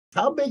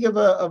How big of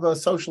a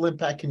social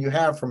impact can you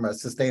have from a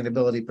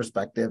sustainability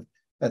perspective,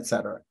 et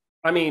cetera?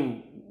 I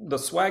mean, the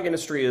swag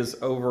industry is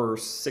over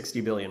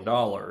 $60 billion,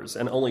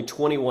 and only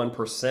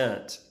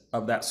 21%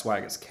 of that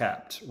swag is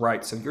kept,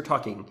 right? So you're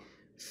talking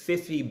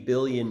 $50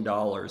 billion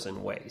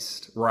in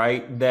waste,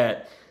 right?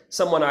 That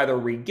someone either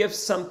regifts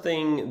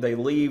something, they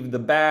leave the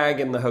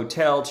bag in the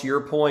hotel, to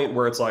your point,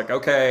 where it's like,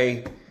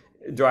 okay,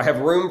 do I have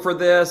room for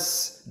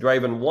this? Do I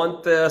even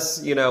want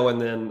this?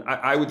 And then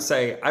I would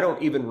say I don't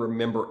even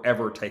remember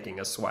ever taking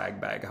a swag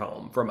bag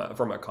home from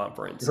a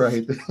conference.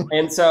 Right.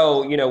 And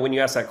so, when you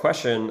ask that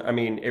question, I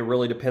mean, it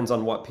really depends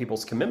on what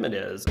people's commitment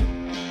is.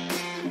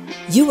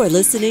 You are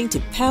listening to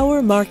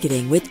Power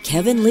Marketing with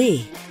Kevin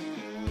Lee.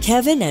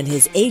 Kevin and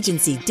his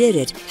agency Did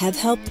It have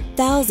helped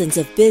thousands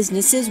of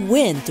businesses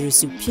win through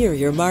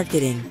superior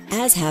marketing,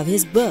 as have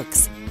his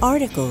books,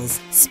 articles,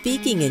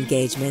 speaking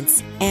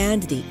engagements,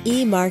 and the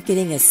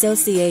E-Marketing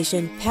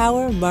Association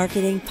Power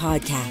Marketing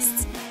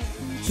podcasts.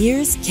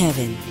 Here's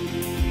Kevin.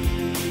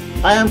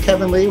 Hi, I'm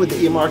Kevin Lee with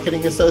the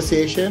E-Marketing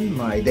Association.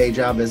 My day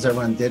job is I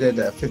run Did It,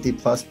 a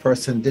 50-plus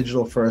person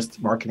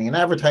digital-first marketing and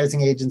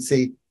advertising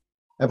agency.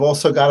 I've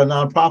also got a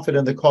nonprofit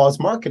in the cause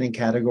marketing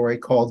category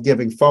called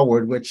Giving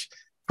Forward, which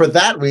for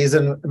that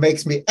reason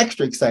makes me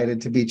extra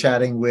excited to be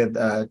chatting with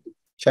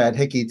Chad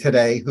Hickey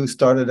today, who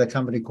started a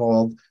company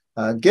called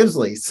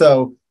Givsly.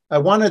 So I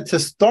wanted to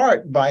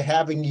start by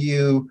having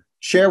you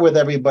share with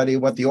everybody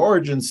what the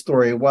origin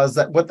story was.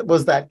 What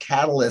was that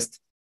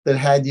catalyst that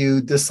had you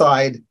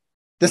decide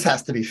this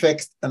has to be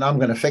fixed and I'm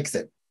going to fix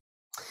it?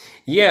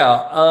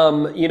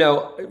 Yeah,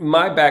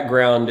 my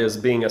background is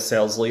being a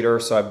sales leader.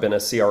 So I've been a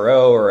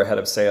CRO or a head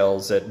of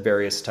sales at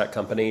various tech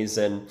companies.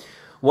 And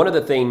one of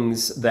the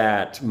things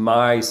that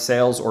my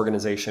sales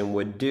organization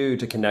would do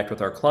to connect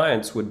with our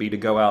clients would be to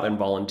go out and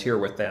volunteer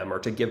with them or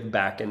to give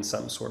back in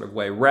some sort of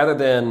way, rather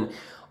than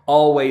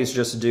always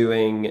just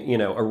doing,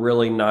 a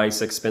really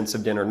nice,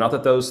 expensive dinner. Not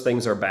that those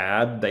things are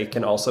bad. They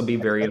can also be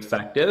very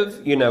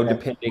effective,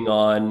 depending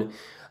on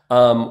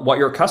what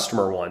your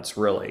customer wants,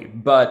 really.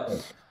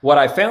 But what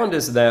I found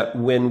is that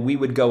when we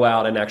would go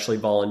out and actually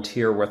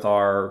volunteer with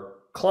our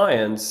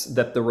clients,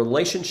 that the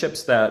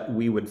relationships that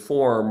we would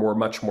form were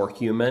much more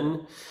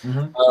human.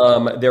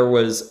 There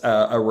was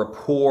a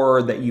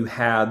rapport that you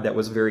had that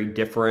was very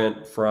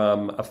different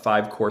from a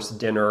 5-course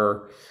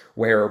dinner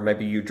where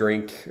maybe you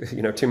drink,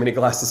 too many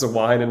glasses of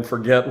wine and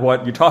forget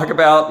what you talk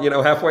about,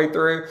 halfway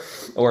through,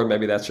 or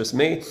maybe that's just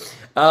me.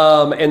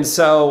 And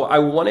so I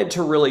wanted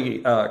to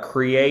really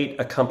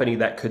create a company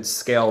that could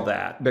scale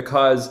that,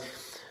 because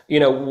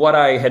what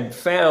I had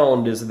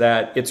found is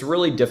that it's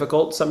really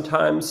difficult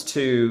sometimes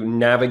to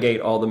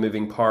navigate all the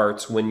moving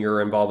parts when you're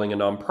involving a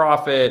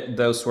nonprofit,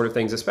 those sort of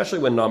things, especially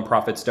when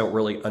nonprofits don't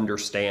really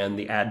understand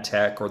the ad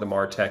tech or the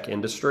MarTech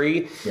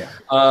industry. Yeah.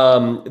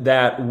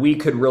 That we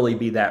could really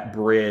be that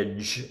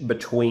bridge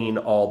between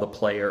all the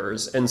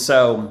players. And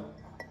so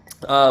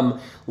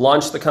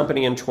launched the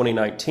company in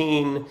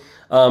 2019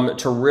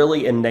 to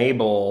really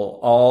enable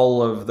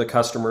all of the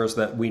customers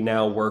that we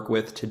now work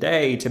with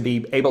today to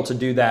be able to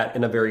do that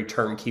in a very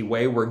turnkey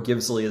way, where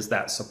Givsly is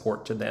that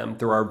support to them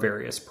through our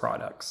various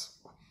products.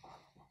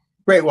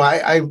 Great. Well,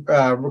 I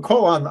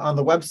recall on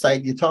the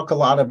website, you talk a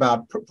lot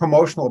about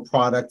promotional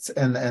products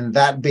and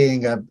that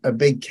being a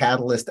big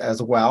catalyst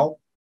as well.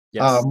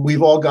 Yes.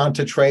 We've all gone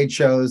to trade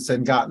shows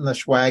and gotten the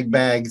swag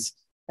bags.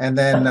 And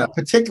then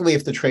particularly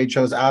if the trade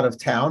show's out of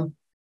town,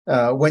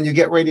 when you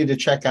get ready to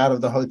check out of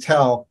the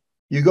hotel,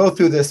 you go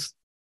through this,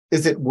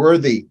 is it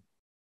worthy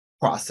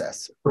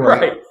process,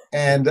 right?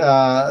 And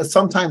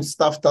sometimes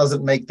stuff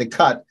doesn't make the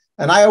cut.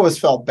 And I always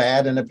felt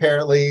bad. And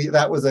apparently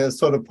that was a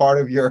sort of part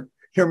of your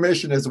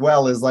mission as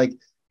well, is like,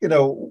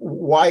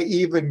 why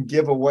even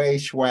give away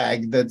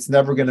swag that's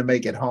never going to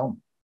make it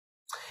home?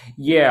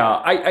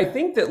 Yeah, I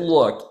think that,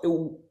 look,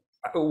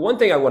 one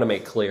thing I want to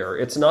make clear,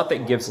 it's not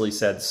that Givsly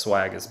said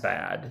swag is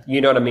bad.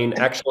 You know what I mean?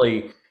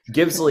 Actually,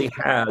 Givsly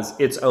has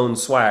its own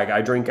swag.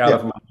 I drink out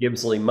of my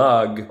Givsly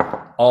mug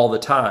all the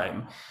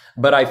time.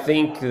 But I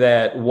think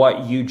that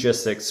what you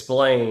just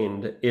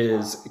explained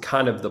is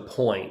kind of the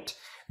point.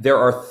 There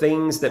are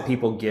things that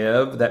people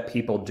give that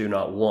people do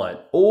not want,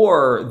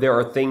 or there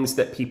are things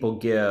that people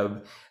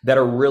give that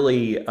are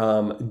really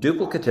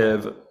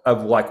duplicative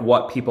of like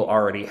what people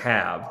already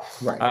have.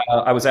 Right.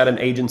 I was at an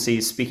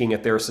agency speaking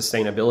at their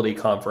sustainability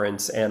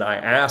conference, and I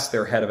asked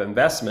their head of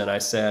investment, I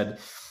said,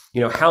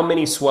 how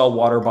many Swell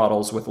water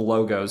bottles with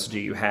logos do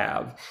you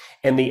have?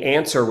 And the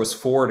answer was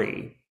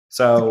 40.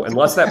 So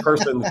unless that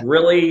person's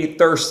really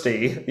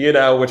thirsty,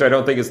 which I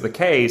don't think is the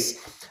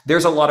case,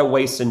 there's a lot of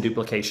waste and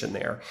duplication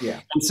there.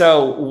 Yeah. And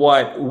so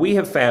what we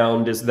have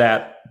found is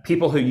that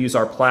people who use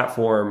our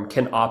platform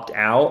can opt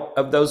out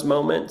of those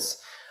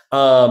moments,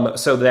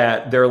 so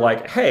that they're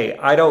like, hey,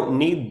 I don't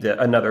need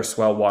another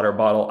Swell water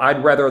bottle.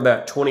 I'd rather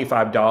that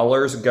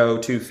 $25 go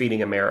to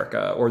Feeding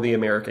America or the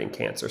American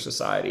Cancer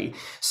Society,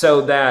 so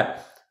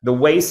that the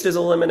waste is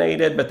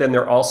eliminated, but then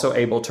they're also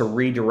able to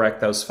redirect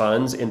those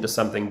funds into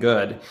something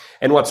good.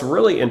 And what's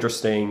really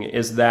interesting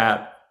is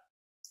that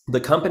the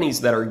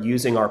companies that are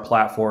using our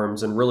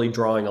platforms and really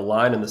drawing a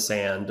line in the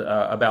sand,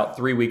 about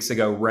 3 weeks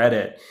ago,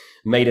 Reddit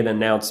made an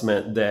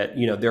announcement that,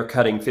 they're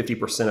cutting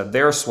 50% of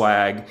their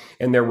swag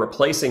and they're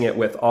replacing it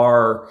with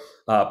our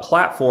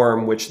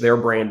platform, which they're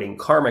branding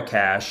Karma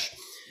Cash.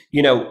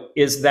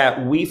 Is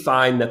that we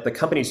find that the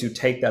companies who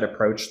take that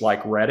approach,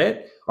 like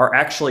Reddit, are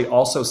actually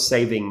also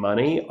saving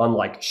money on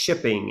like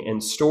shipping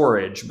and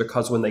storage,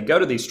 because when they go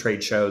to these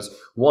trade shows,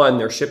 one,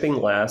 they're shipping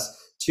less.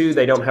 Two,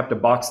 they don't have to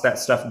box that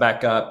stuff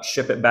back up,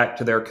 ship it back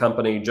to their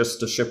company just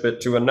to ship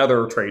it to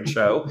another trade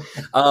show.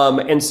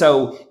 And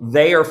so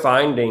they are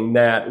finding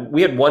that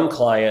we had one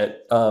client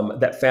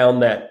that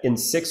found that in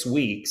 6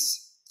 weeks,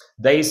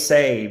 they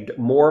saved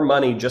more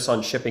money just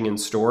on shipping and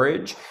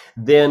storage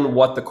than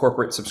what the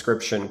corporate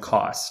subscription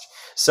cost.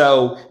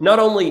 So not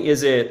only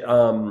is it,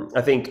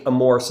 I think, a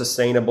more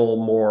sustainable,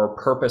 more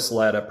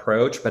purpose-led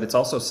approach, but it's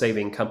also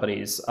saving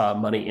companies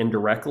money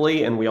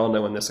indirectly. And we all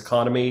know in this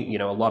economy,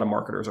 a lot of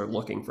marketers are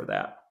looking for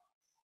that.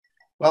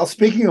 Well,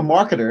 speaking of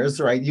marketers,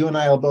 right, you and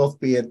I will both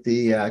be at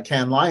the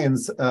Cannes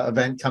Lions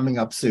event coming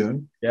up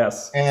soon.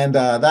 Yes. And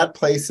that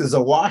place is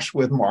awash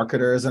with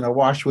marketers and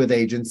awash with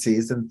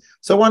agencies. And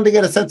so I wanted to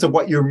get a sense of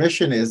what your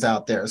mission is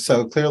out there.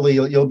 So clearly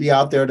you'll be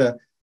out there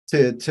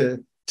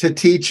to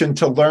teach and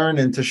to learn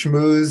and to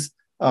schmooze.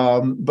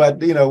 But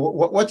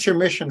what's your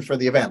mission for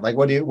the event? Like,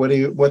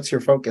 what's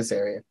your focus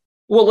area?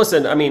 Well,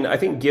 listen, I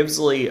think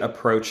Givsly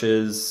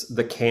approaches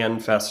the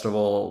Cannes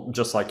Festival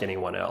just like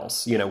anyone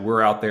else.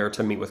 We're out there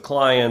to meet with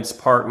clients,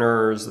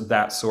 partners,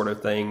 that sort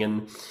of thing.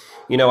 And,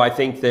 I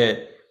think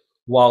that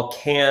while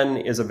Cannes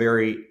is a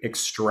very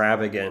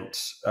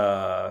extravagant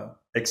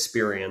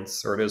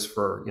experience, or it is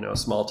for, a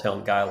small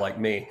town guy like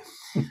me,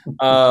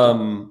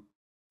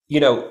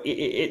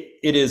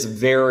 it is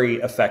very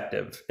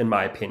effective, in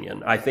my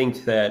opinion. I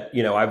think that,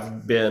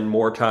 I've been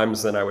more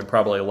times than I would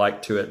probably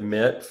like to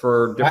admit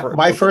for different.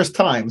 My first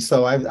time.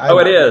 So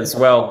it is.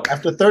 Well,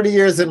 after 30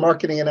 years in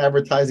marketing and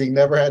advertising,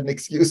 never had an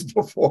excuse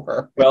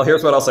before. Well,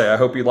 here's what I'll say. I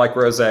hope you like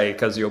rosé,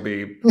 because you'll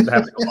be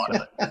having a lot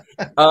of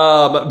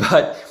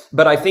it.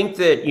 But I think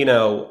that,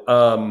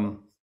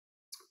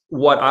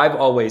 what I've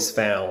always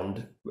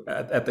found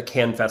at the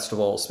Cannes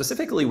Festival,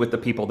 specifically with the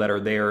people that are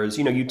there, is,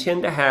 you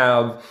tend to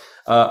have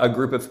a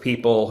group of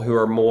people who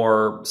are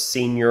more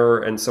senior.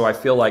 And so I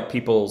feel like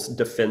people's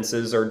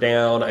defenses are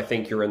down. I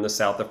think you're in the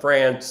south of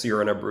France,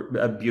 you're in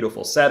a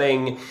beautiful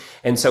setting.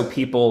 And so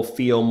people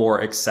feel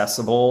more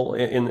accessible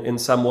in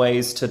some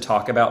ways to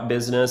talk about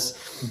business.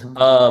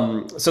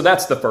 Mm-hmm. So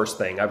that's the first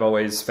thing. I've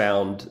always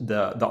found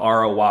the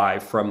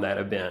ROI from that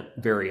event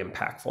very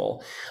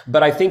impactful.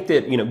 But I think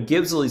that,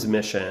 Givsly's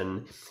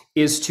mission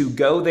is to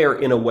go there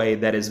in a way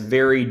that is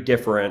very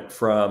different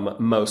from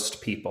most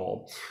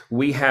people.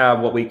 We have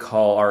what we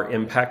call our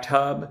Impact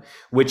Hub,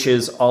 which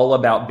is all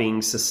about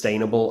being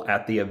sustainable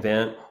at the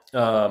event.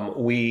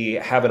 We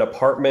have an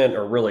apartment,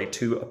 or really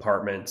 2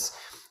 apartments,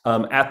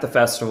 at the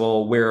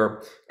festival,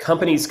 where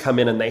companies come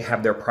in and they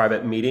have their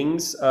private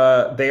meetings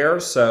there.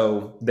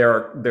 So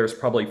there's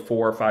probably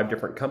 4 or 5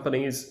 different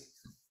companies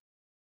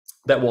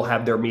that will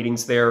have their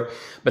meetings there.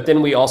 But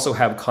then we also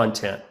have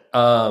content.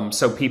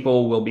 So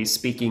people will be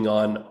speaking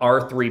on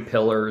our 3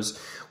 pillars,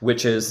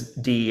 which is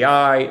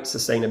DEI,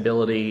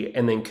 sustainability,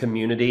 and then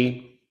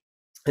community.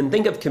 And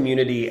think of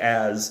community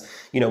as,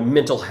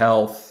 mental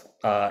health,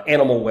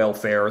 animal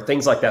welfare,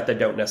 things like that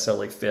don't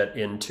necessarily fit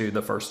into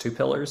the first 2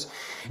 pillars.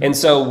 And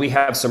so we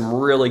have some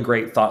really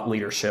great thought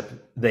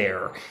leadership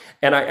there.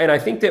 And I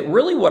think that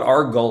really what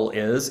our goal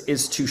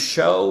is to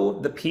show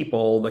the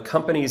people, the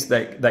companies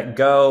that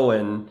go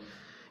and,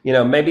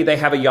 maybe they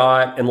have a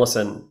yacht, and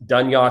listen,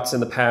 done yachts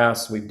in the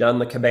past. We've done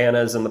the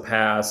cabanas in the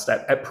past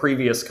at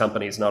previous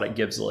companies, not at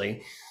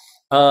Givsly.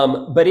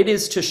 But it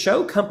is to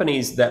show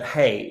companies that,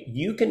 hey,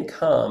 you can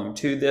come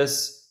to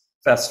this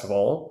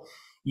festival.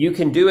 You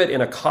can do it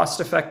in a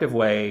cost-effective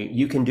way.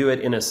 You can do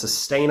it in a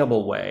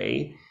sustainable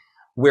way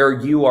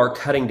where you are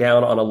cutting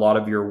down on a lot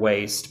of your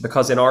waste.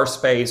 Because in our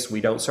space,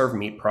 we don't serve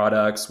meat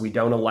products. We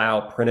don't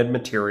allow printed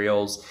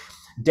materials.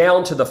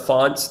 Down to the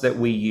fonts that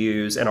we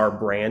use and our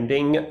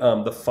branding.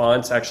 The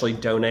fonts actually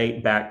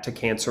donate back to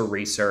cancer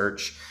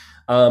research.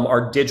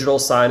 Our digital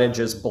signage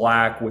is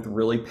black with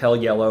really pale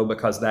yellow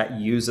because that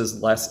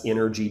uses less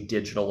energy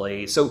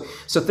digitally. So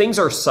things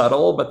are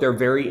subtle, but they're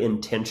very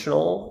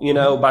intentional,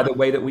 by the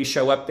way that we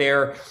show up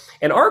there.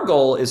 And our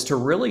goal is to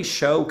really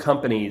show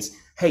companies,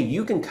 hey,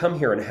 you can come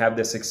here and have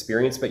this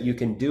experience, but you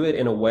can do it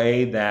in a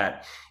way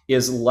that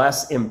is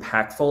less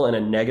impactful in a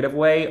negative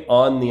way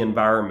on the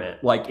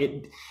environment. Like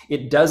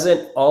it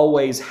doesn't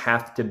always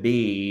have to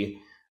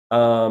be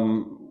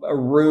a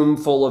room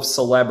full of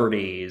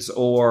celebrities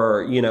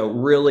or,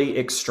 really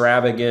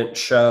extravagant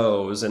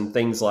shows and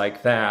things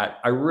like that.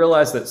 I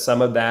realize that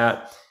some of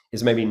that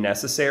is maybe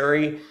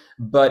necessary,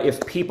 but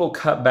if people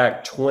cut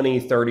back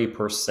 20,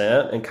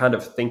 30% and kind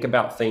of think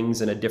about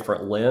things in a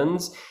different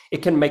lens,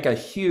 it can make a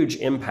huge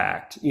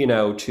impact,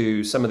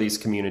 to some of these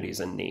communities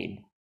in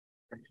need.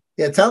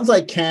 Yeah, it sounds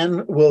like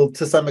Cannes will,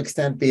 to some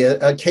extent, be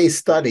a case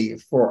study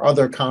for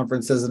other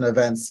conferences and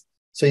events.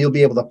 So you'll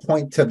be able to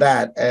point to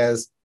that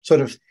as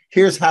sort of,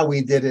 here's how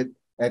we did it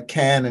at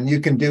Cannes, and you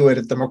can do it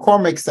at the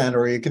McCormick Center,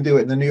 or you can do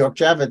it in the New York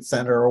Javits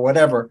Center, or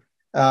whatever,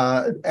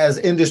 as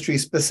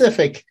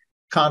industry-specific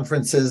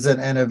conferences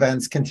and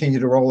events continue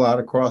to roll out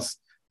across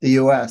the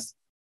U.S.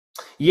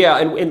 Yeah,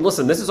 and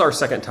listen, this is our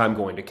second time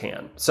going to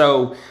Cannes.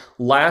 So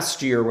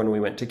last year when we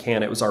went to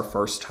Cannes, it was our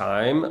first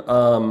time,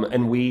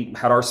 and we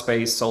had our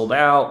space sold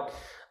out.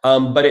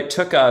 But it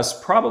took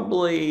us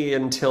probably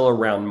until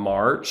around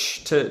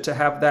March to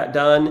have that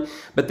done.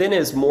 But then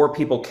as more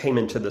people came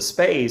into the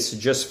space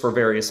just for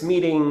various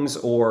meetings,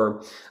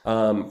 or,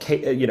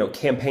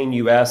 Campaign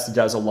US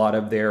does a lot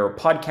of their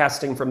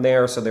podcasting from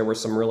there. So there were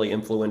some really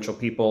influential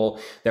people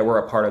that were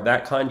a part of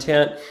that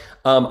content.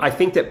 I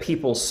think that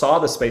people saw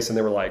the space and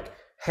they were like,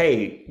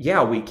 hey,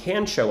 yeah, we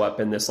can show up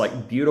in this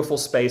like beautiful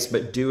space,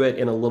 but do it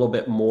in a little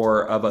bit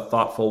more of a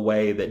thoughtful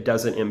way that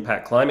doesn't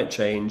impact climate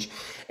change.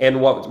 And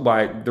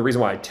the reason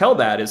why I tell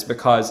that is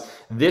because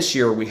this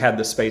year we had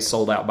the space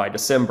sold out by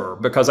December,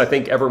 because I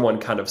think everyone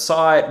kind of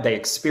saw it, they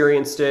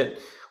experienced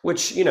it,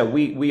 which,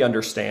 we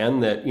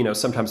understand that,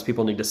 sometimes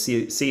people need to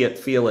see it,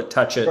 feel it,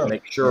 touch it,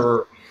 make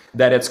sure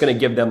that it's going to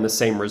give them the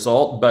same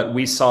result. But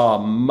we saw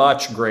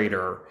much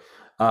greater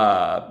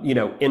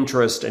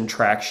interest and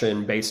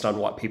traction based on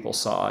what people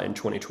saw in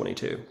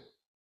 2022.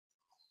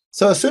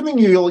 So assuming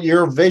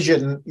your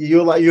vision,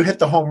 you hit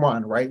the home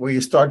run, right? Where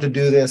you start to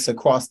do this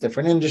across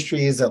different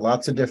industries at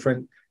lots of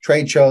different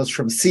trade shows,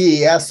 from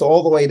CES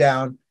all the way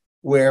down,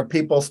 where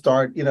people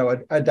start,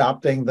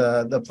 adopting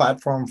the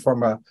platform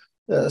from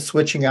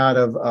switching out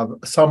of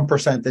some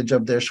percentage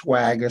of their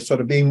swag, or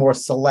sort of being more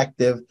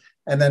selective,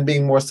 and then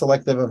being more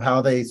selective of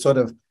how they sort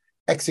of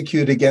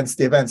execute against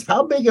the events.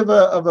 How big of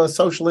a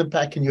social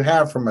impact can you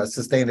have from a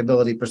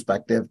sustainability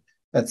perspective,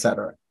 et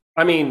cetera?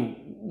 I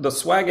mean, the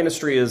swag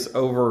industry is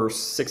over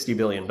 $60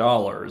 billion,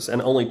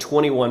 and only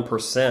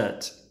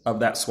 21% of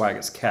that swag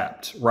is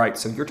kept, right?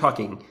 So you're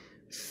talking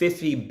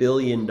 $50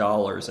 billion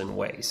in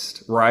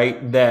waste,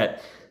 right?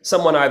 That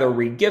someone either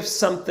re-gifts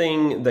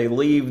something, they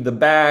leave the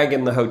bag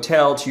in the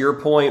hotel, to your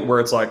point,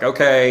 where it's like,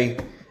 okay,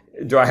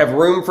 do I have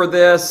room for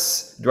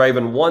this? Do I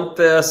even want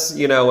this?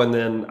 And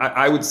then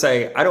I would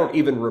say I don't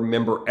even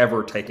remember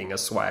ever taking a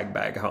swag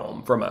bag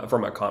home from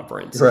a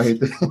conference. Right.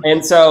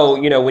 And so,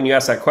 when you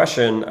ask that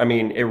question, I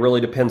mean, it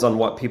really depends on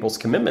what people's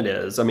commitment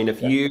is. I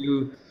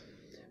mean,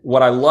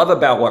 what I love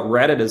about what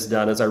Reddit has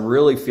done is I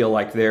really feel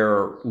like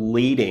they're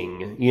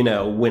leading,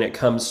 when it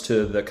comes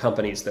to the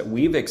companies that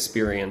we've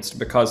experienced,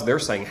 because they're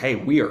saying, hey,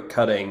 we are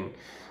cutting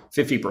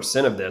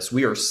 50% of this.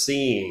 We are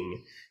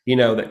seeing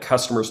that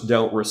customers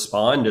don't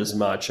respond as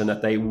much, and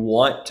that they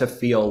want to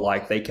feel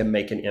like they can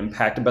make an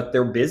impact, but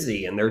they're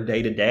busy in their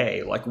day to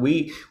day. Like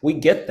we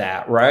get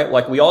that, right?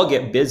 Like we all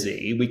get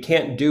busy. We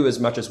can't do as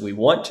much as we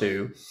want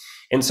to.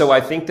 And so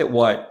I think that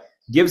what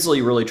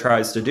Givsly really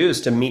tries to do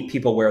is to meet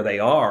people where they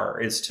are,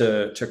 is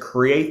to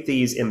create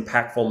these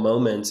impactful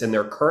moments in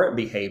their current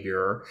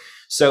behavior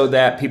so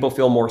that people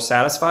feel more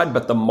satisfied,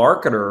 but the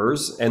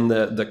marketers and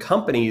the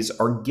companies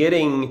are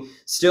getting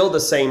still the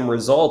same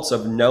results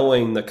of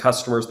knowing the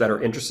customers that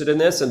are interested in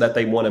this and that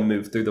they want to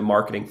move through the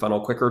marketing funnel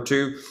quicker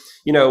to,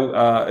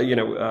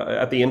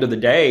 at the end of the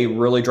day,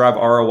 really drive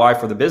ROI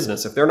for the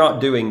business. If they're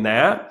not doing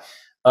that,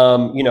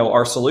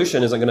 our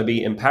solution isn't going to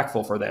be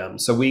impactful for them.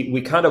 So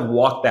we kind of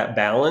walk that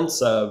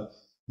balance of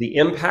the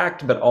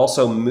impact, but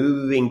also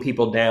moving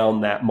people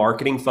down that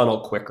marketing funnel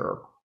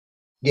quicker.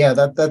 Yeah,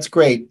 that's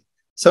great.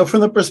 So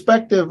from the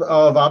perspective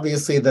of,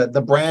 obviously,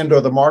 the brand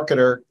or the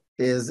marketer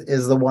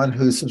is the one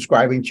who's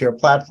subscribing to your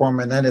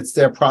platform, and then it's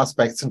their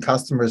prospects and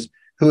customers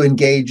who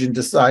engage and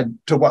decide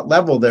to what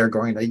level they're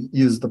going to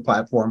use the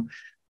platform.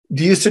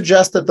 Do you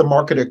suggest that the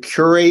marketer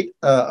curate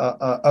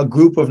a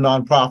group of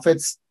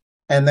nonprofits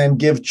and then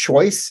give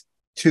choice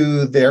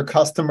to their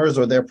customers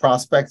or their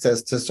prospects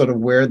as to sort of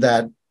where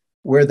that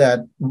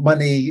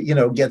money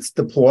gets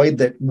deployed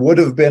that would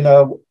have been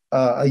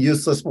a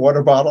useless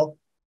water bottle?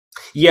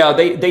 Yeah,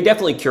 they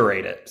definitely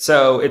curate it.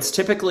 So it's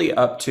typically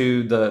up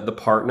to the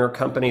partner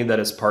company that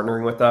is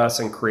partnering with us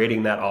and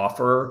creating that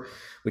offer.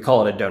 We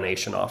call it a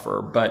donation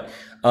offer, but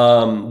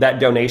that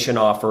donation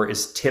offer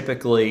is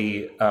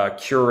typically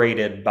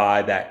curated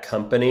by that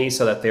company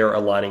so that they're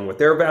aligning with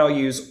their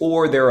values,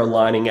 or they're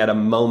aligning at a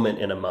moment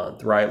in a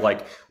month, right?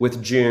 Like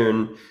with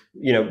June,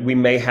 we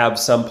may have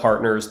some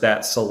partners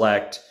that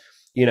select,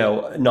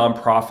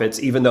 nonprofits,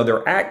 even though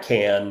they're at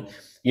Cannes,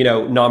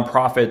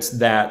 nonprofits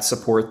that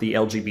support the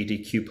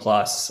LGBTQ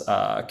plus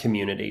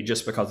community,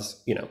 just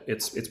because,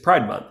 it's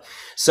Pride Month.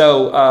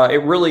 So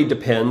it really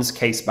depends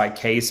case by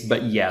case,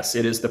 but yes,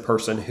 it is the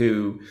person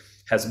who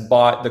has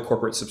bought the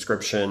corporate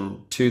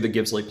subscription to the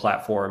Givsly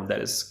platform that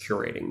is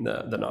curating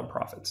the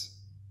nonprofits.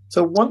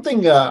 So one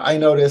thing I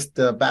noticed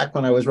back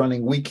when I was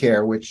running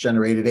WeCare, which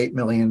generated $8.3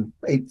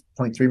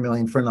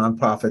 million for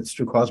nonprofits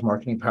through cause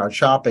marketing powered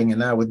shopping, and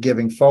now with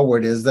Giving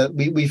Forward, is that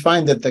we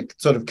find that the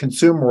sort of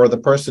consumer, or the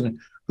person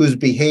whose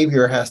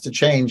behavior has to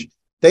change,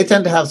 they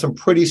tend to have some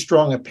pretty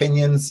strong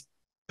opinions,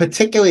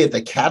 particularly at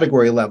the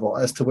category level,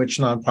 as to which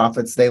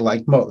nonprofits they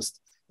like most.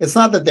 It's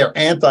not that they're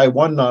anti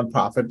one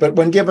nonprofit, but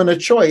when given a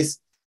choice,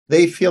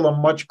 they feel a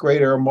much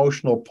greater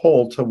emotional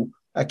pull to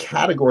a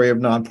category of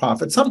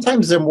nonprofit.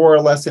 Sometimes they're more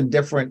or less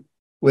indifferent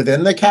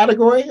within the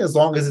category, as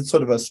long as it's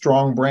sort of a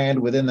strong brand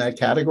within that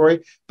category.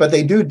 But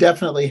they do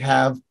definitely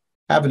have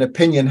an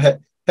opinion.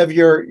 Have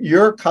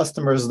your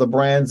customers, the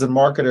brands and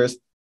marketers,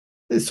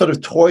 sort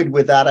of toyed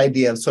with that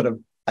idea of sort of,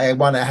 I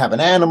want to have an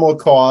animal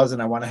cause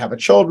and I want to have a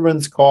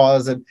children's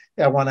cause and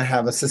I want to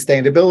have a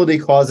sustainability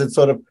cause, and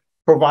sort of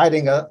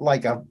providing a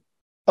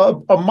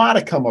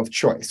modicum of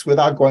choice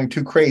without going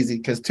too crazy,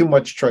 because too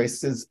much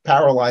choice is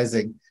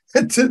paralyzing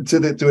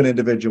to an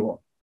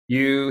individual.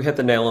 You hit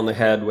the nail on the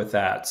head with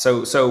that.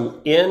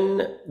 So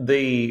in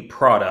the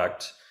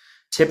product,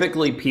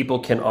 typically people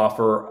can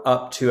offer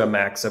up to a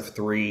max of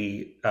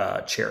 3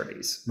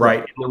 charities, right?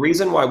 And the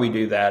reason why we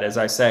do that is,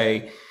 I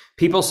say,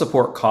 people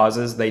support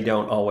causes, they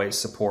don't always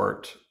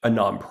support a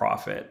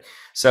nonprofit.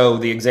 So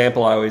the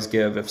example I always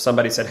give, if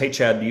somebody said, "Hey,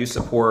 Chad, do you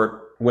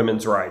support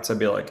women's rights?" I'd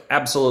be like,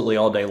 "Absolutely,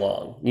 all day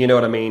long." You know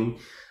what I mean?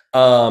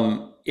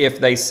 If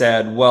they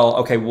said, "Well,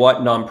 okay, what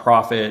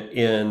nonprofit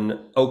in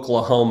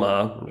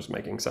Oklahoma," I'm just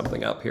making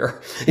something up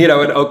here, in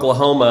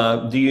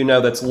Oklahoma, do you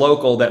know that's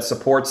local that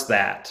supports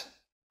that?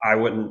 I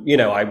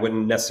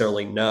wouldn't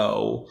necessarily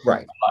know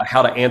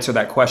how to answer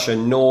that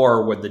question,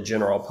 nor would the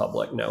general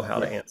public know how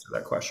to answer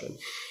that question.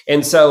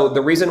 And so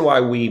the reason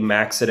why we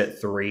max it at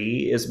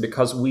 3 is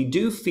because we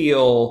do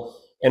feel,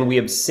 and we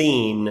have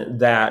seen,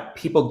 that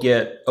people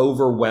get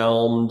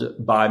overwhelmed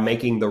by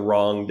making the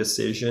wrong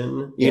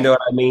decision. You know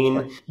what I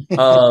mean?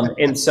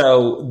 And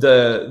so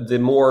the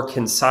more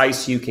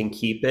concise you can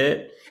keep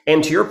it,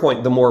 and to your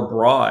point, the more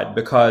broad,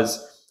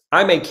 because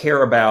I may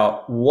care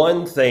about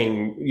one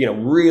thing,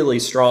 really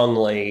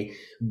strongly,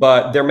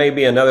 but there may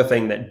be another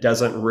thing that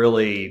doesn't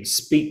really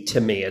speak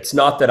to me. It's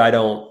not that I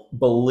don't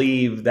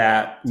believe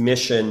that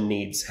mission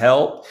needs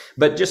help,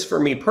 but just for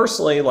me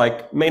personally,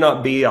 may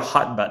not be a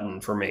hot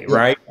button for me,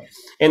 right?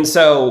 And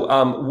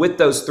so with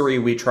those 3,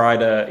 we try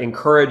to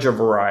encourage a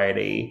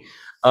variety.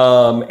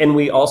 And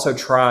we also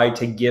try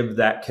to give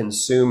that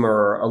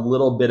consumer a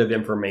little bit of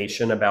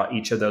information about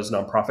each of those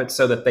nonprofits,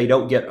 so that they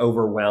don't get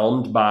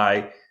overwhelmed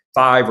by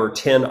 5 or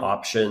 10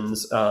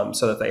 options,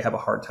 so that they have a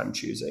hard time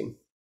choosing.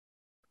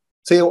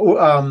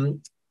 So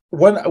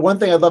one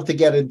thing I'd love to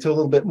get into a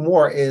little bit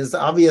more is,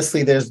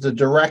 obviously there's the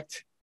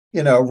direct,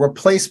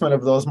 replacement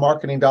of those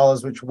marketing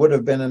dollars, which would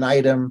have been an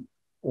item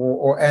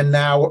and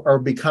now are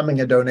becoming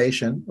a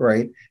donation,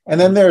 right?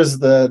 And then there's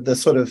the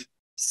sort of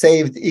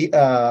saved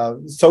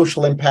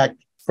social impact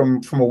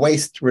from a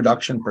waste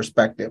reduction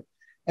perspective.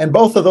 And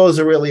both of those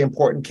are really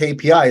important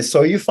KPIs.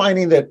 So are you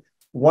finding that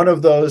one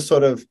of those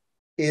sort of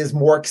is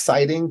more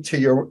exciting to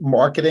your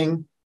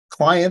marketing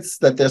clients,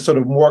 that they're sort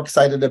of more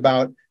excited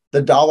about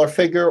the dollar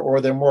figure,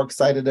 or they're more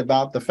excited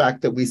about the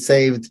fact that we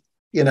saved,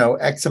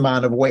 X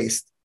amount of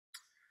waste?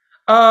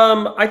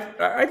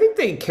 I think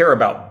they care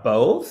about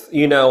both.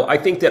 I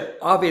think that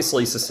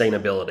obviously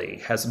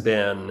sustainability has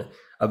been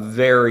a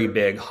very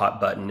big hot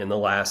button in the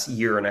last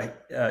year and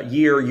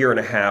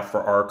a half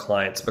for our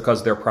clients,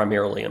 because they're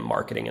primarily in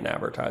marketing and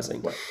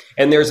advertising. Right.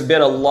 And there's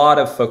been a lot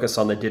of focus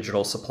on the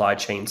digital supply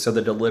chain, so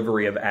the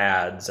delivery of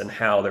ads and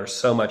how there's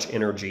so much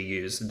energy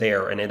used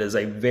there. And it is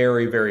a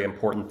very, very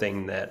important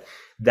thing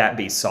that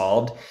be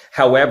solved.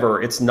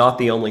 However, it's not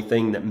the only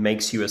thing that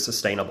makes you a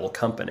sustainable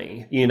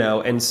company,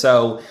 and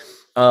so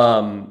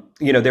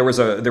there was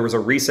a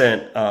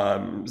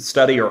recent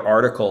study or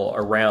article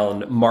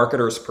around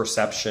marketers'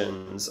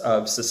 perceptions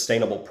of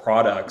sustainable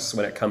products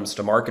when it comes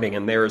to marketing.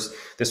 And there's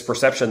this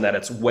perception that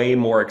it's way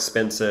more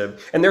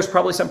expensive. And there's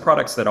probably some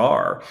products that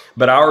are,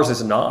 but ours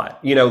is not.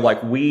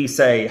 We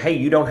say, "Hey,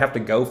 you don't have to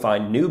go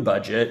find new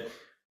budget.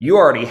 You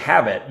already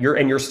have it.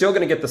 You're still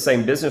going to get the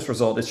same business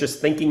result. It's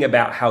just thinking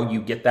about how you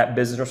get that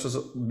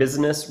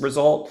business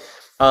result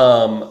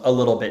a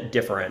little bit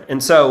different."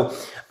 And so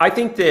I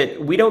think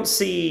that we don't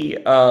see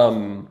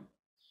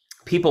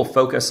people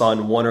focus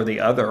on one or the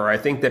other. I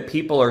think that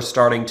people are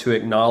starting to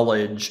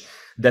acknowledge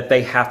that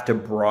they have to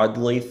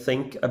broadly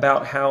think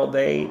about how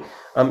they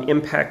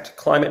impact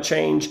climate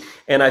change.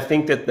 And I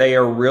think that they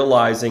are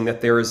realizing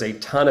that there is a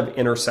ton of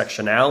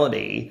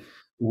intersectionality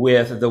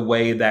with the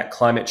way that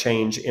climate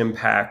change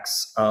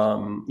impacts,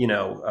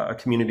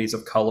 communities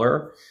of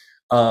color,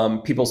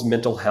 people's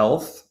mental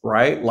health,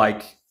 right?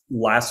 Like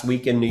last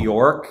week in New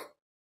York,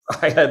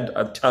 I had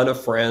a ton of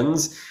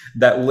friends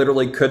that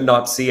literally could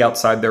not see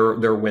outside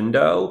their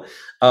window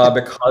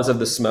because of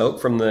the smoke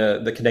from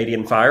the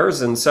Canadian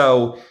fires. And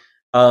so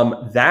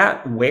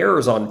that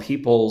wears on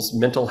people's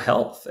mental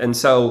health. And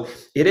so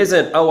it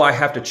isn't, "Oh, I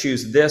have to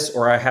choose this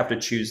or I have to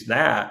choose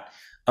that."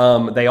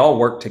 They all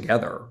work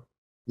together.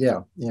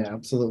 Yeah,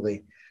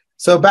 absolutely.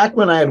 So back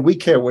when I had We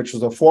Care, which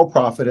was a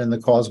for-profit in the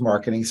cause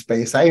marketing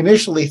space, I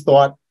initially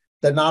thought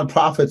that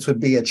nonprofits would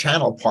be a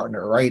channel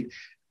partner, right?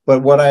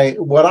 But what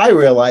I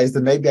realized,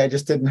 and maybe I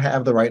just didn't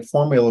have the right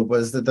formula,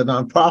 was that the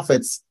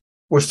nonprofits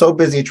were so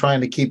busy trying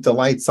to keep the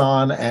lights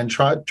on and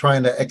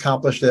trying to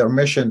accomplish their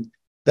mission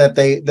that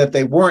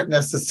they weren't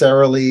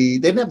necessarily,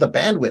 they didn't have the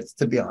bandwidth,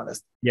 to be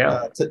honest,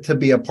 to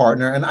be a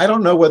partner. And I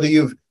don't know whether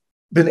you've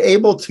been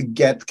able to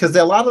get, because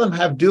a lot of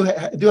them do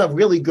have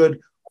really good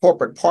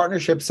corporate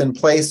partnerships in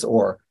place,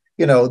 or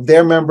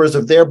they're members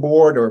of their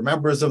board or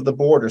members of the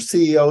board or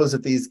CEOs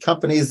at these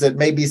companies that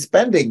may be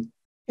spending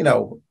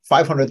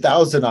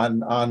 500,000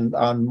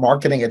 on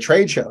marketing at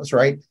trade shows,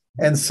 right?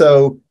 And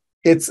so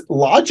it's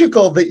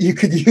logical that you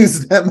could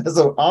use them as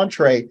an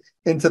entree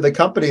into the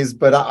companies,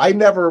 but I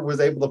never was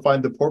able to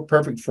find the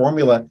perfect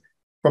formula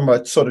from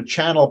a sort of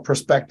channel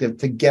perspective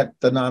to get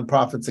the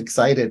nonprofits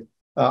excited.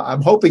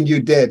 I'm hoping you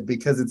did,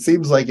 because it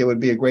seems like it would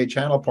be a great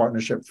channel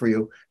partnership for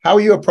you. How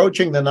are you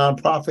approaching the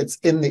nonprofits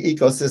in the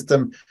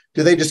ecosystem?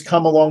 Do they just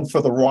come along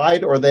for the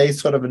ride, or are they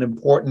sort of an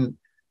important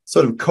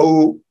sort of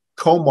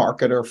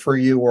co-marketer for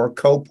you or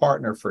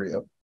co-partner for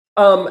you?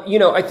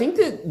 I think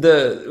that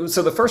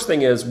the first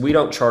thing is we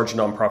don't charge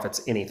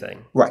nonprofits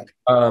anything. Right.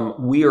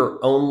 We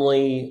are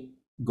only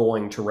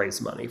going to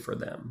raise money for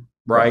them.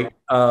 Right.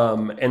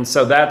 And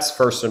so that's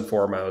first and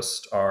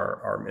foremost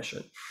our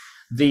mission.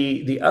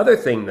 The other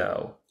thing,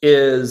 though,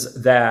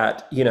 is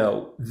that,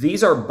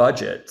 these are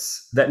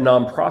budgets that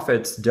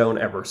nonprofits don't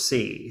ever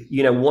see.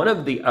 One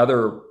of the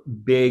other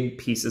big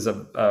pieces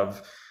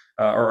of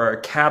or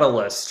a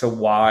catalyst to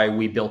why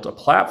we built a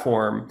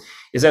platform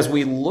is, as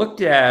we looked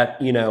at,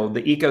 the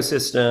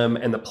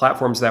ecosystem and the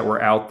platforms that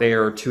were out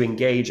there to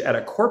engage at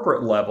a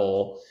corporate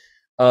level,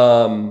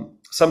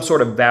 some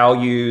sort of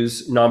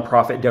values,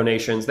 nonprofit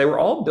donations, they were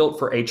all built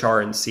for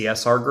HR and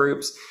CSR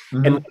groups.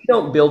 Mm-hmm. And we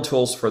don't build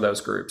tools for those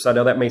groups. I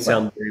know that may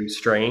sound very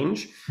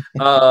strange,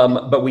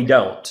 but we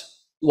don't.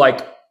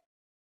 Like,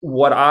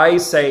 what I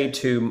say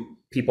to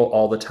people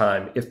all the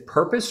time, if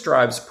purpose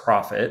drives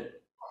profit,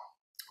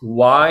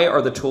 why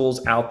are the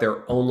tools out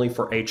there only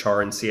for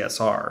HR and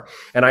CSR?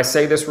 And I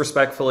say this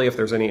respectfully, if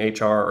there's any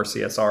HR or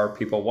CSR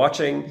people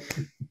watching,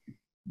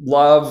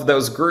 love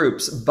those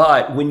groups.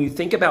 But when you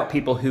think about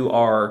people who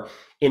are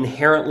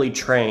inherently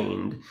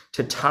trained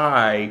to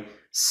tie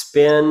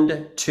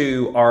spend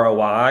to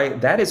ROI,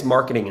 that is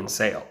marketing and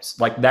sales.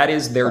 Like, that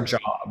is their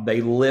job.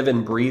 They live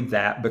and breathe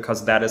that,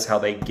 because that is how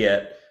they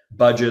get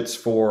budgets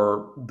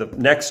for the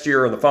next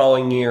year or the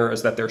following year,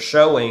 is that they're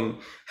showing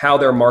how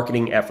their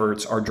marketing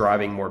efforts are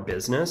driving more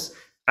business.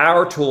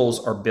 Our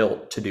tools are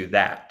built to do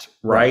that,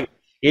 right?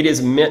 It is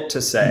meant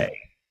to say,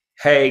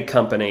 hey,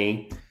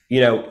 company,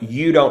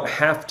 you don't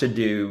have to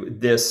do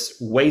this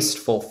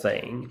wasteful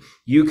thing.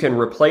 You can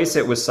replace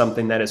it with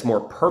something that is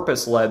more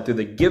purpose-led through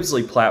the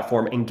Givsly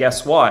platform. And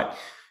guess what?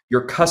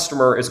 Your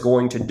customer is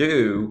going to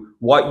do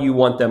what you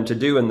want them to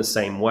do in the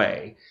same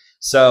way.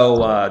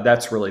 So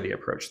that's really the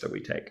approach that we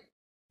take.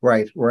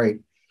 Right.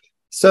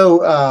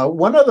 So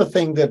one other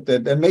thing that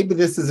and maybe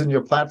this is in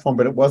your platform,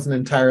 but it wasn't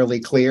entirely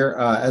clear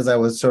as I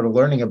was sort of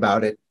learning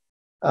about it.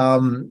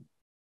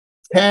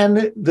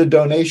 Can the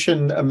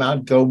donation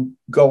amount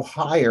go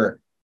higher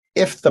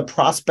if the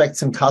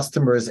prospects and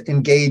customers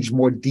engage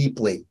more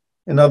deeply?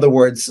 In other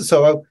words,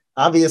 so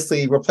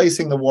obviously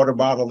replacing the water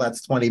bottle,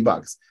 that's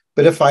 $20.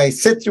 But if I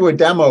sit through a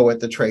demo at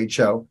the trade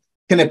show,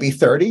 can it be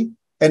 30?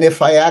 And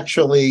if I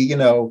actually,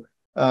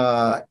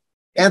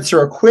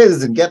 answer a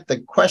quiz and get the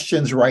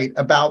questions right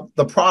about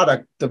the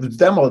product, the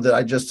demo that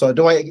I just saw,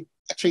 do I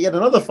actually get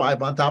another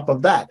 5 on top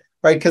of that?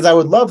 Right? Because I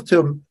would love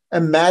to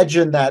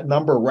imagine that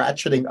number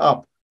ratcheting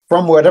up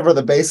from whatever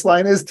the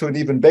baseline is to an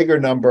even bigger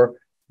number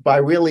by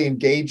really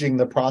engaging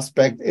the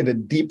prospect in a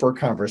deeper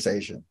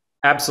conversation.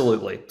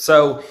 Absolutely.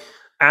 So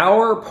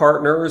our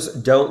partners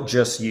don't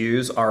just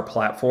use our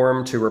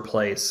platform to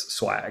replace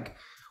swag.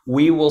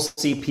 We will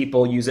see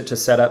people use it to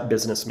set up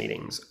business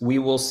meetings. We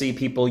will see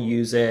people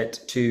use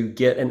it to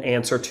get an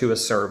answer to a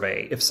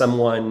survey. If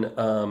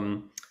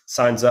someone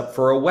signs up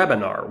for a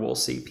webinar, we'll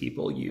see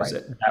people use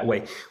it that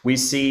way. We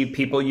see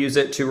people use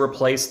it to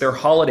replace their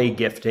holiday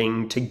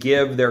gifting, to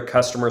give their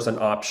customers an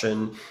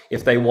option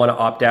if they want to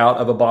opt out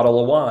of a bottle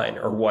of wine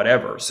or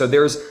whatever. So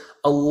there's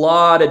a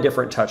lot of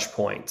different touch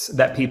points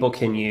that people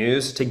can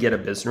use to get a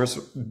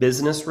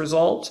business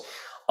result.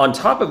 On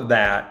top of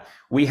that,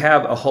 we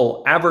have a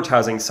whole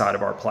advertising side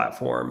of our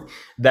platform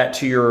that,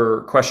 to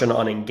your question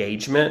on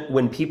engagement,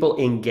 when people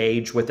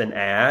engage with an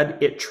ad,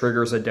 it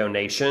triggers a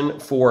donation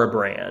for a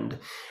brand.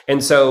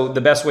 And so the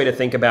best way to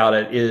think about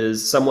it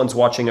is someone's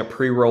watching a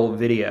pre-roll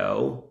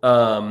video,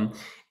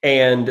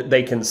 and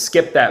they can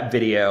skip that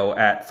video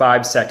at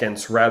 5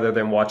 seconds rather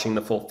than watching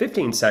the full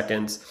 15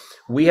 seconds.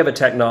 We have a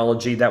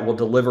technology that will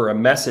deliver a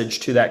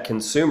message to that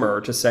consumer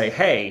to say,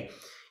 hey,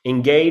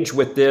 engage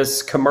with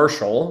this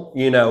commercial,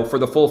 for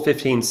the full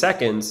 15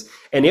 seconds,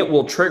 and it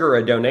will trigger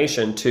a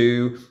donation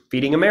to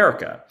Feeding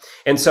America.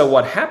 And so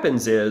what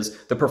happens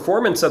is the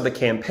performance of the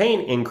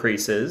campaign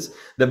increases,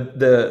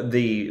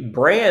 the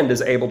brand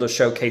is able to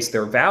showcase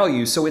their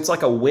value. So it's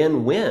like a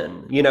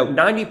win-win.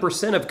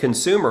 90% of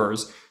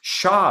consumers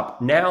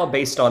shop now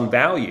based on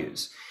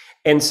values.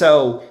 And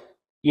so,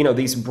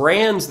 these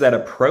brands that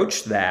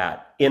approach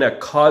that in a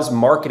cause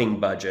marketing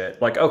budget,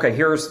 like, okay,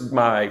 here's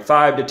my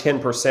 5 to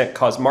 10%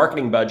 cause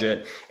marketing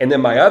budget, and then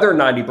my other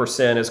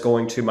 90% is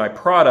going to my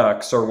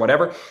products or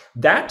whatever.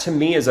 That to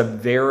me is a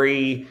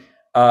very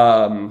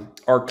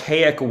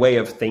archaic way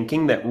of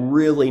thinking that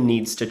really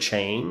needs to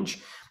change.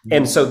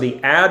 And so the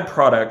ad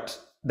product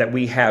that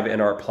we have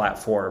in our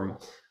platform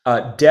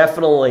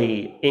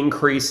definitely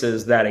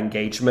increases that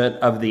engagement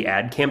of the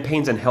ad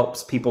campaigns and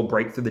helps people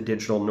break through the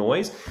digital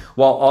noise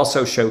while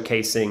also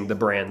showcasing the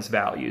brand's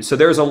value. So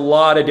there's a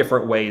lot of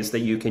different ways that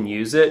you can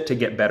use it to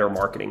get better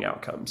marketing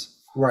outcomes.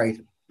 Right.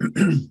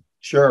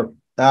 Sure.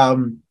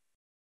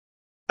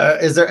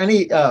 Is there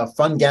any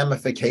fun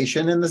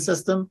gamification in the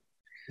system?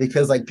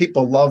 Because like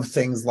people love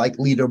things like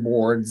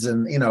leaderboards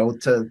and,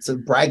 to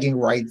bragging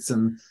rights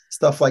and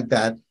stuff like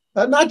that.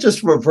 Not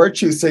just from a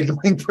virtue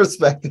signaling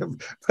perspective,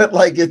 but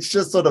like it's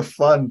just sort of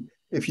fun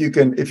if you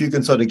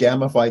can sort of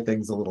gamify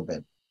things a little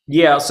bit.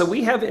 Yeah, so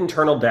we have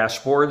internal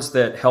dashboards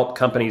that help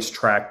companies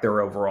track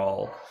their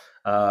overall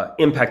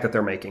impact that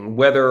they're making,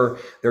 whether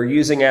they're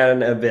using at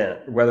an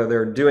event, whether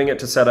they're doing it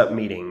to set up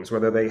meetings,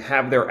 whether they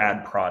have their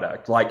ad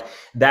product. Like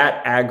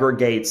that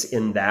aggregates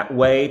in that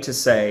way to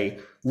say,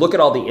 look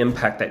at all the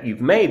impact that you've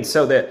made,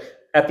 so that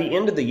at the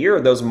end of the year,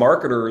 those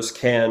marketers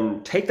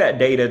can take that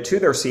data to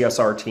their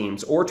CSR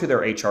teams or to their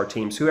HR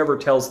teams, whoever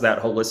tells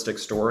that holistic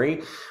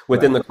story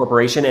within the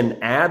corporation,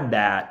 and add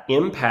that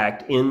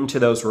impact into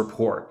those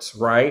reports,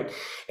 right?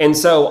 And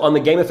so on the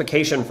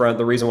gamification front,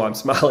 the reason why I'm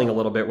smiling a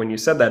little bit when you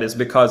said that is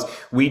because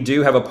we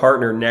do have a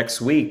partner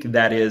next week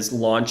that is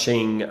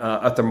launching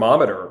a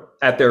thermometer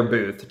at their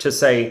booth to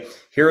say,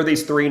 here are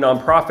these 3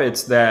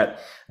 nonprofits that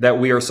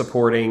we are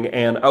supporting.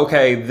 And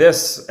okay,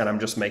 this, and I'm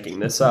just making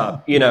this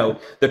up,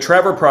 the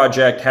Trevor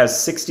Project has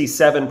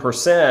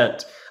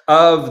 67%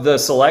 of the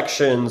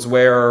selections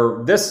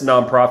where this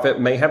nonprofit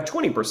may have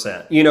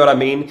 20%. You know what I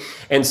mean?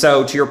 And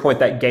so to your point,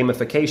 that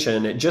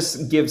gamification, it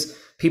just gives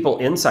people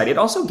insight. It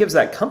also gives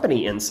that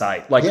company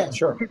insight. Like, yeah,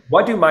 sure.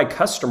 What do my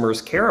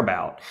customers care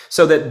about?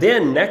 So that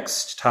then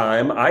next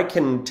time I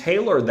can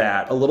tailor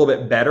that a little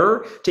bit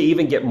better to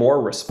even get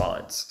more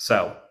response.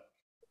 So.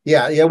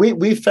 Yeah.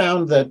 We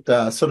found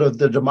that sort of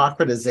the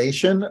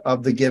democratization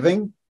of the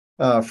giving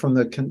from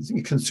the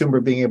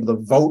consumer being able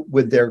to vote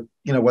with their,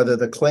 whether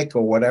the click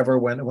or whatever,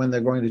 when they're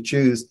going to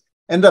choose,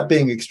 end up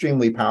being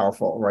extremely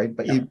powerful, right?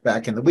 But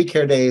back in the We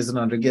Care days and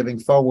under Giving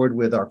Forward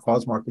with our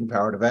cause marketing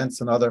powered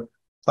events and other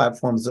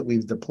platforms that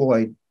we've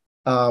deployed,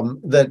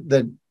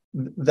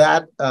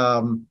 that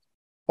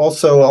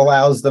also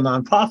allows the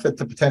nonprofit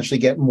to potentially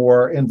get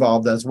more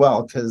involved as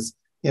well, because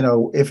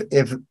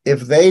if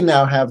they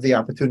now have the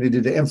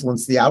opportunity to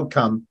influence the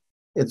outcome,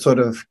 it sort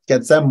of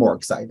gets them more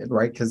excited,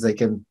 right? Because they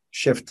can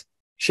shift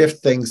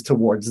things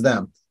towards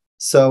them.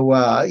 So,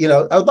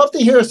 I'd love to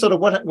hear sort of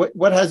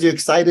what has you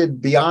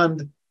excited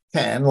beyond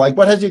 10, like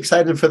what has you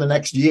excited for the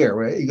next year,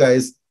 right? You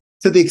guys,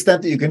 to the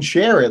extent that you can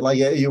share it, like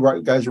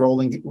you guys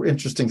rolling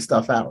interesting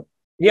stuff out.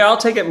 Yeah, I'll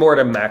take it more at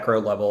a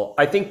macro level.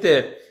 I think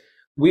that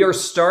we are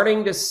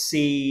starting to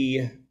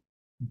see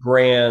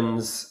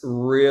brands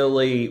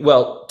really,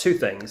 well, 2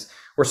 things.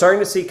 We're starting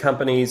to see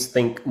companies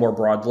think more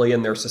broadly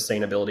in their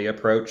sustainability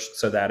approach.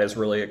 So that is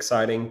really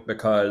exciting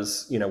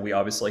because, we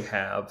obviously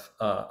have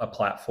a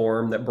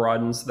platform that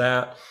broadens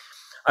that.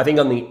 I think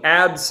on the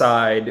ad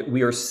side,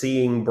 we are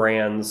seeing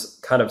brands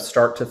kind of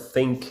start to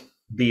think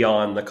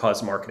beyond the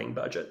cause marketing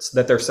budgets,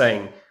 that they're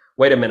saying,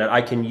 wait a minute,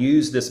 I can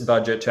use this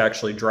budget to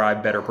actually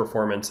drive better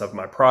performance of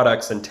my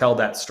products and tell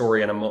that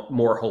story in a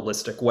more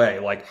holistic way.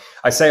 Like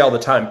I say all the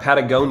time,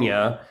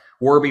 Patagonia,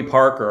 Warby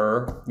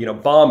Parker,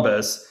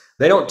 Bombas,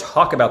 they don't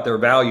talk about their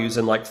values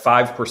in like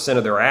 5%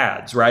 of their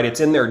ads, right?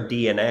 It's in their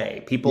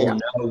DNA. People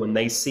know when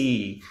they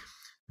see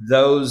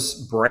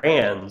those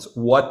brands,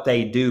 what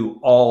they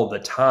do all the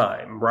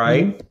time,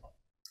 right? Mm-hmm.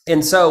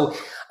 And so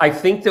I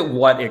think that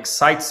what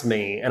excites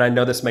me, and I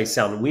know this may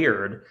sound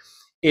weird,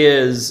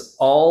 is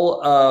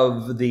all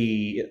of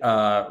the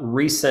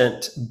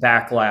recent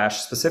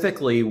backlash,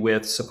 specifically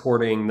with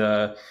supporting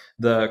the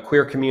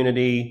queer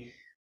community,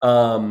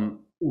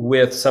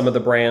 with some of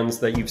the brands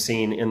that you've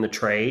seen in the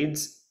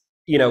trades.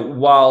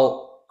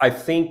 While I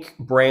think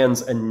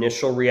brands'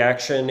 initial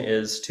reaction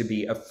is to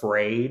be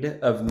afraid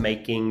of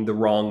making the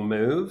wrong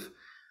move,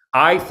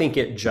 I think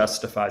it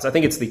justifies. I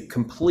think it's the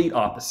complete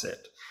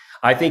opposite.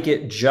 I think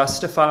it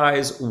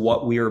justifies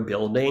what we are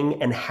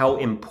building and how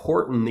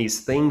important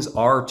these things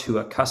are to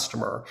a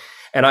customer.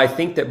 And I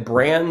think that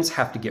brands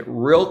have to get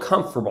real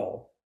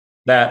comfortable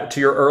that, to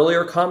your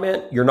earlier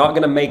comment, you're not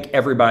going to make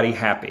everybody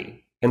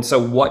happy. And so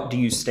what do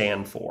you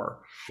stand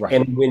for? Right.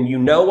 And when you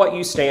know what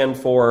you stand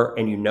for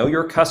and you know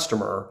your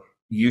customer,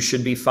 you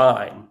should be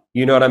fine.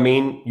 You know what I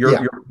mean?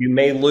 You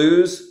may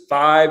lose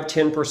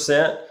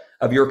 5-10%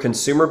 of your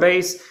consumer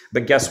base,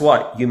 but guess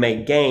what? You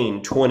may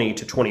gain 20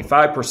 to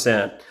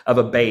 25% of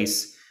a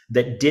base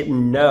that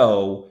didn't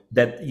know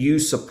that you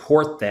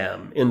support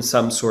them in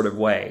some sort of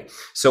way.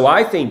 So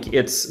I think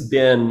it's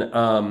been,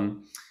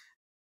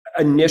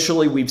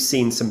 initially we've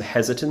seen some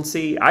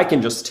hesitancy. I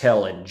can just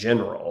tell in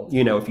general,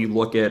 if you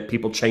look at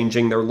people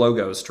changing their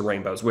logos to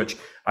rainbows, which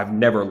I've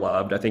never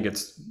loved. I think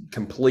it's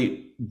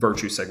complete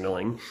virtue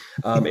signaling.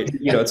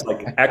 It's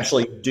like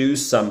actually do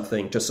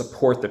something to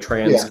support the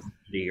trans community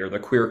community or the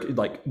queer,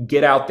 like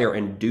get out there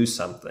and do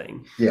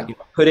something. Yeah. You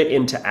know, put it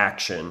into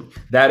action.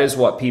 That is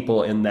what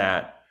people in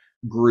that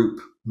group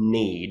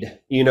need.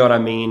 You know what I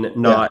mean?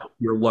 Not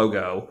your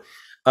logo.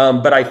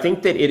 But I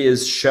think that it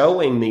is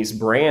showing these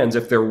brands,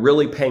 if they're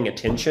really paying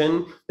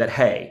attention, that,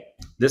 hey,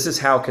 this is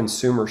how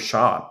consumers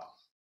shop.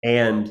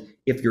 And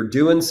if you're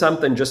doing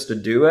something just to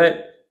do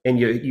it, and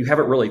you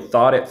haven't really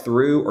thought it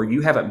through, or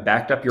you haven't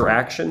backed up your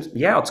actions,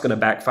 yeah, it's going to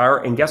backfire.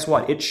 And guess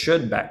what? It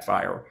should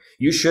backfire.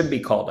 You should be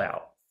called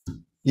out.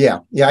 Yeah.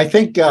 I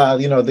think,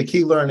 the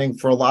key learning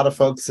for a lot of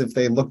folks, if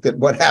they looked at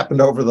what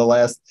happened over the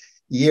last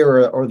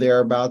year or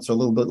thereabouts, or a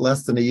little bit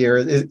less than a year,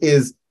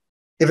 is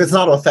if it's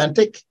not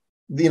authentic,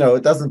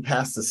 it doesn't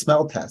pass the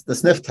smell test, the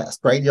sniff test,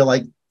 right? You're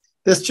like,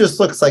 this just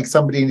looks like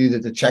somebody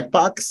needed a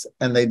checkbox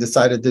and they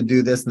decided to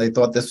do this and they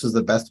thought this was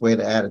the best way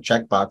to add a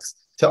checkbox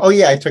to, oh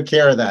yeah, I took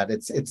care of that.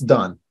 It's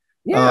done.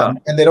 Yeah.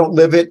 And they don't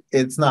live it.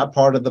 It's not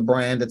part of the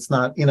brand. It's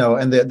not,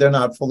 and they're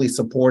not fully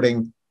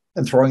supporting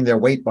and throwing their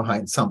weight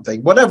behind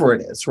something, whatever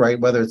it is, right?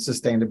 Whether it's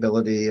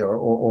sustainability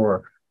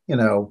or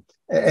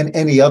and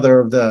any other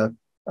of the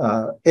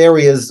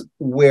areas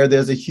where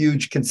there's a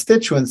huge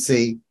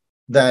constituency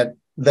that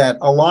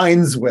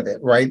aligns with it,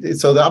 right?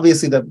 So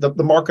obviously the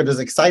marketer is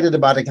excited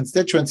about a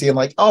constituency and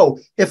like, oh,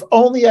 if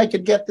only I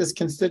could get this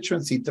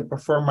constituency to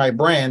prefer my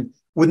brand,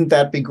 wouldn't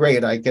that be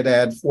great? I could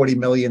add 40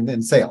 million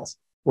in sales.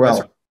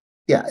 Well, right.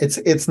 Yeah,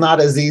 it's not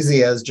as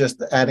easy as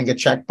just adding a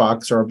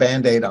checkbox or a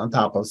Band-Aid on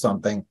top of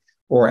something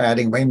or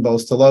adding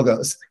rainbows to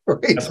logos.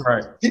 Right? That's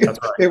right. That's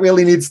right. It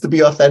really needs to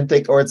be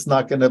authentic or it's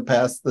not going to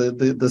pass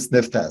the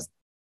sniff test.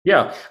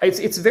 Yeah,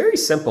 it's very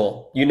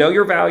simple. You know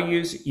your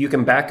values. You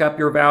can back up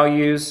your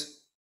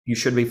values. You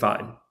should be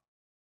fine.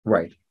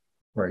 Right.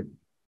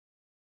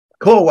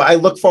 Cool. Well, I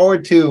look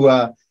forward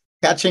to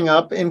catching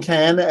up in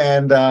Cannes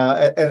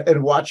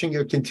and watching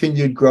your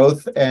continued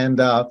growth. And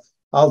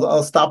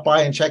I'll stop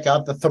by and check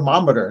out the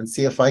thermometer and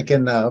see if I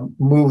can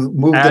move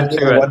them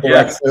in one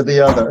direction or the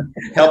other.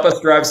 Help us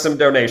drive some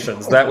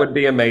donations. That would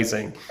be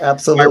amazing.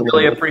 Absolutely. I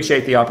really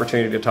appreciate the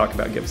opportunity to talk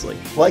about Givsly.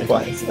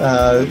 Likewise.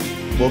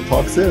 We'll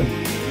talk soon.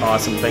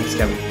 Awesome. Thanks,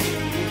 Kevin.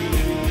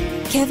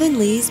 Kevin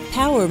Lee's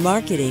Power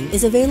Marketing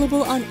is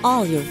available on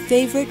all your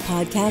favorite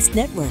podcast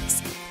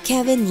networks.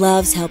 Kevin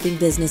loves helping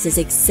businesses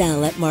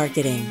excel at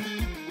marketing.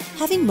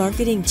 Having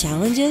marketing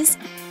challenges?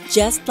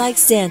 Just like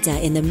Santa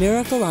in The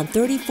Miracle on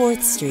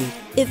 34th Street,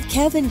 if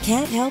Kevin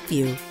can't help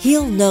you,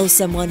 he'll know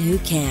someone who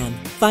can.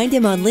 Find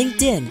him on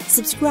LinkedIn,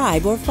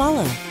 subscribe, or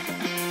follow.